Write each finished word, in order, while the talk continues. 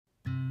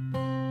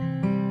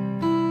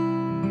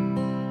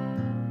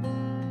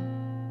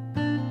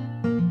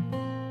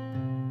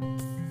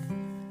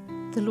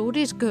The Lord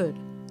is good,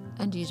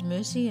 and His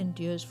mercy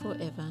endures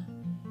forever.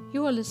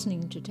 You are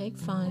listening to Take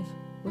 5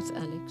 with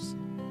Alex.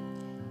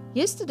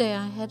 Yesterday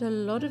I had a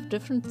lot of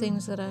different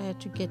things that I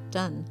had to get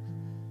done,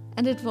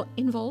 and it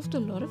involved a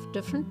lot of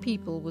different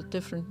people with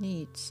different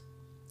needs.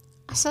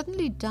 I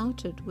suddenly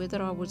doubted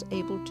whether I was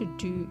able to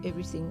do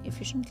everything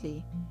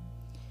efficiently.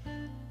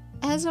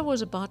 As I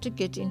was about to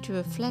get into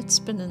a flat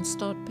spin and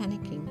start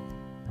panicking,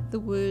 the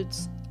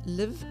words,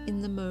 "live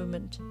in the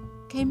moment,"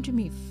 came to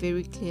me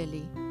very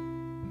clearly.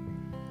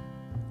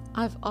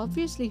 I've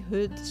obviously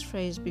heard this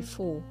phrase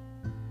before,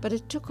 but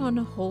it took on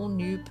a whole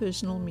new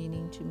personal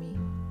meaning to me.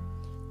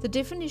 The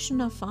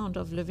definition I found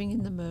of living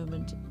in the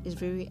moment is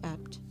very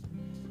apt.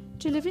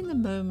 To live in the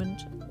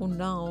moment or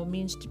now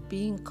means to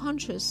being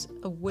conscious,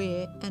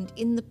 aware, and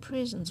in the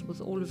presence with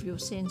all of your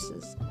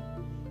senses.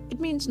 It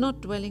means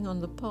not dwelling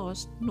on the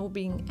past, nor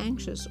being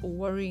anxious or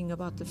worrying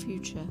about the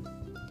future.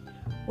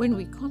 When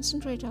we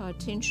concentrate our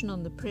attention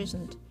on the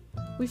present,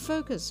 we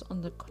focus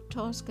on the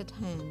task at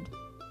hand.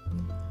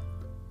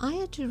 I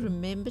had to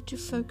remember to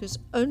focus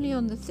only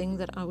on the thing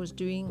that I was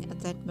doing at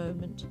that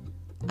moment.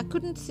 I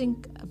couldn't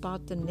think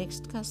about the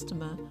next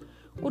customer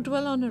or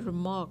dwell on a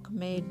remark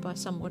made by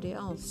somebody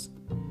else.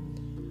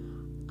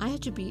 I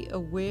had to be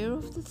aware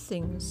of the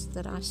things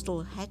that I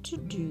still had to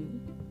do,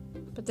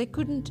 but they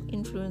couldn't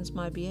influence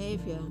my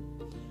behavior,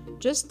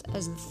 just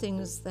as the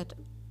things that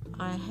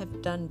I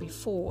have done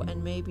before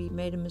and maybe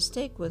made a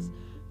mistake with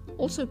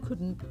also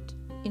couldn't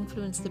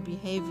influence the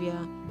behavior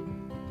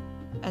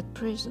at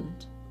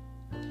present.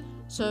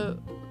 So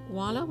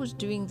while I was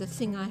doing the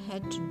thing I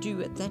had to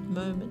do at that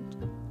moment,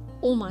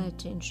 all my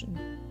attention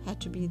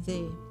had to be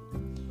there.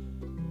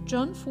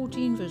 John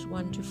 14 verse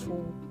 1 to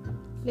 4.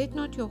 Let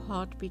not your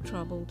heart be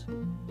troubled.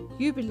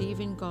 You believe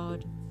in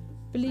God,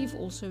 believe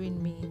also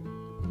in me.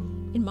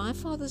 In my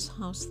Father's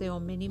house there are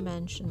many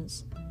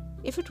mansions.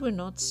 If it were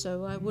not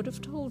so, I would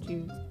have told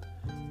you.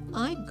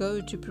 I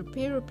go to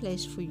prepare a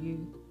place for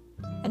you.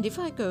 And if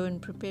I go and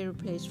prepare a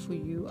place for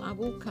you, I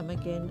will come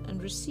again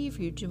and receive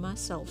you to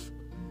myself,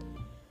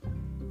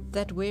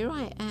 that where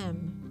I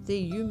am, there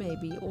you may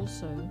be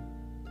also.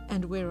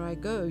 And where I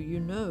go, you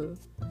know,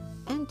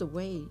 and the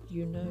way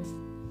you know.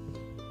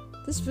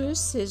 This verse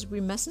says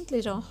we mustn't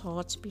let our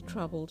hearts be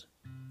troubled.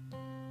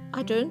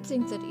 I don't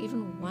think that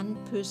even one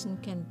person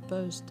can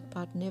boast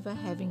about never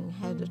having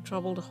had a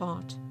troubled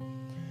heart.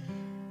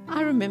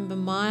 I remember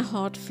my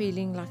heart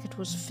feeling like it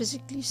was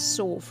physically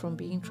sore from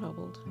being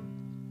troubled.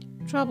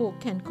 Trouble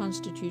can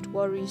constitute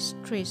worry,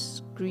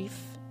 stress,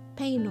 grief,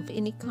 pain of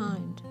any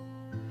kind.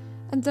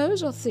 And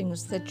those are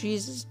things that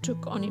Jesus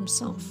took on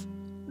himself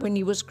when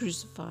he was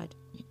crucified.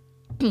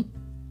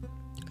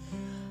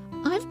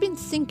 I've been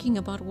thinking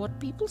about what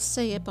people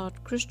say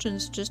about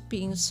Christians just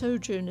being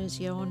sojourners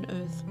here on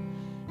earth,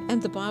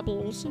 and the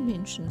Bible also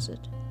mentions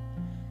it.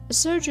 A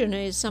sojourner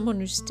is someone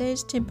who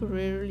stays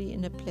temporarily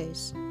in a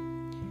place.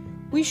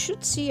 We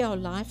should see our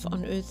life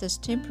on earth as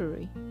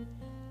temporary,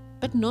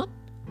 but not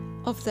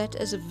of that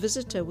as a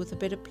visitor with a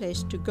better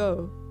place to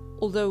go,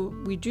 although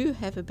we do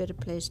have a better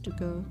place to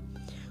go.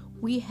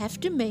 We have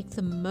to make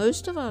the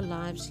most of our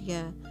lives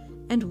here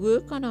and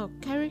work on our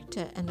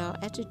character and our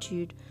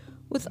attitude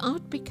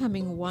without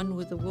becoming one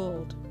with the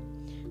world,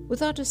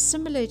 without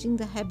assimilating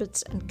the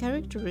habits and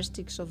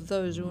characteristics of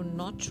those who are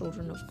not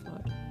children of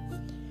God.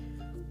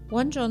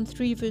 1 John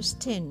 3 verse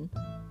 10.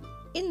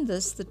 In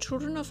this the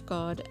children of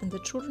God and the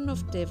children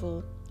of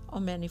devil are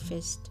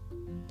manifest.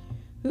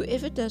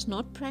 Whoever does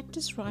not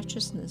practice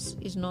righteousness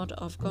is not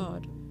of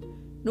God,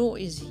 nor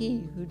is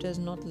he who does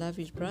not love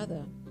his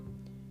brother.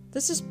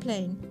 This is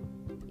plain.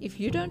 If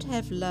you don't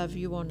have love,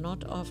 you are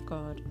not of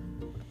God.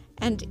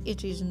 And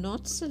it is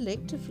not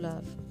selective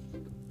love.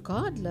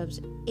 God loves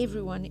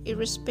everyone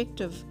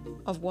irrespective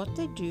of what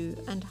they do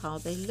and how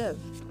they live.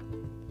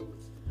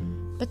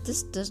 But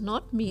this does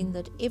not mean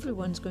that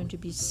everyone's going to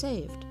be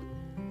saved.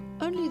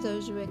 Only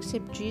those who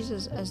accept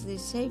Jesus as their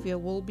Savior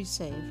will be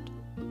saved.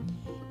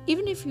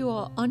 Even if you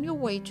are on your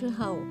way to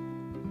hell,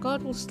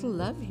 God will still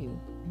love you.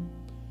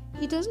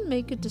 He doesn't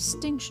make a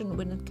distinction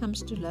when it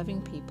comes to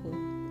loving people.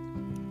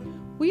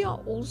 We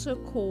are also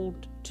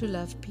called to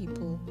love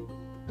people,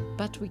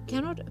 but we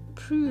cannot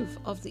approve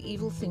of the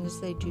evil things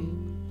they do.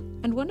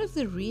 And one of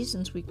the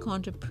reasons we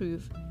can't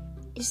approve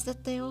is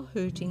that they are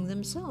hurting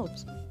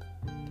themselves.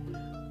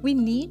 We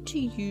need to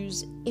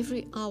use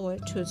every hour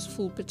to its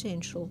full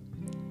potential,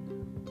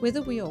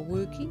 whether we are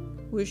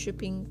working,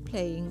 worshiping,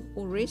 playing,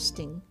 or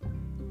resting.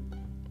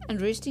 And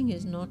resting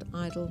is not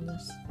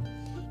idleness.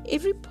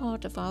 Every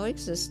part of our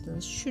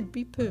existence should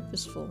be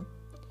purposeful.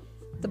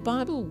 The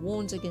Bible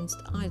warns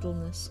against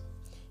idleness.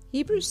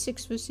 Hebrews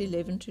 6 verse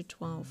 11 to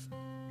 12.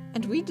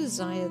 And we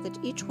desire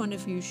that each one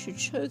of you should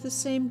show the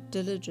same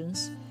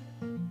diligence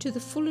to the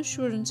full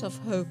assurance of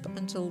hope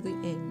until the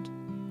end,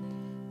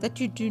 that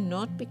you do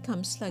not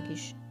become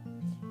sluggish,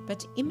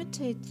 but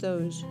imitate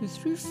those who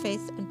through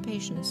faith and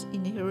patience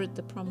inherit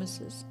the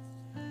promises.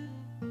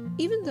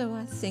 Even though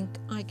I think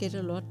I get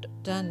a lot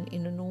done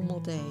in a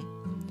normal day,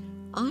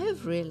 I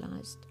have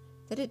realized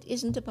that it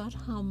isn't about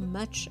how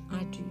much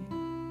I do.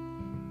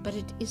 but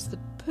it is the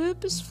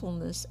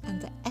purposefulness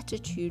and the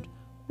attitude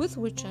with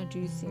which I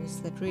do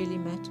things that really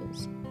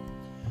matters.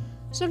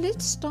 So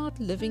let's start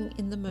living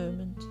in the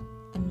moment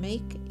and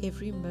make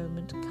every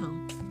moment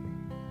count.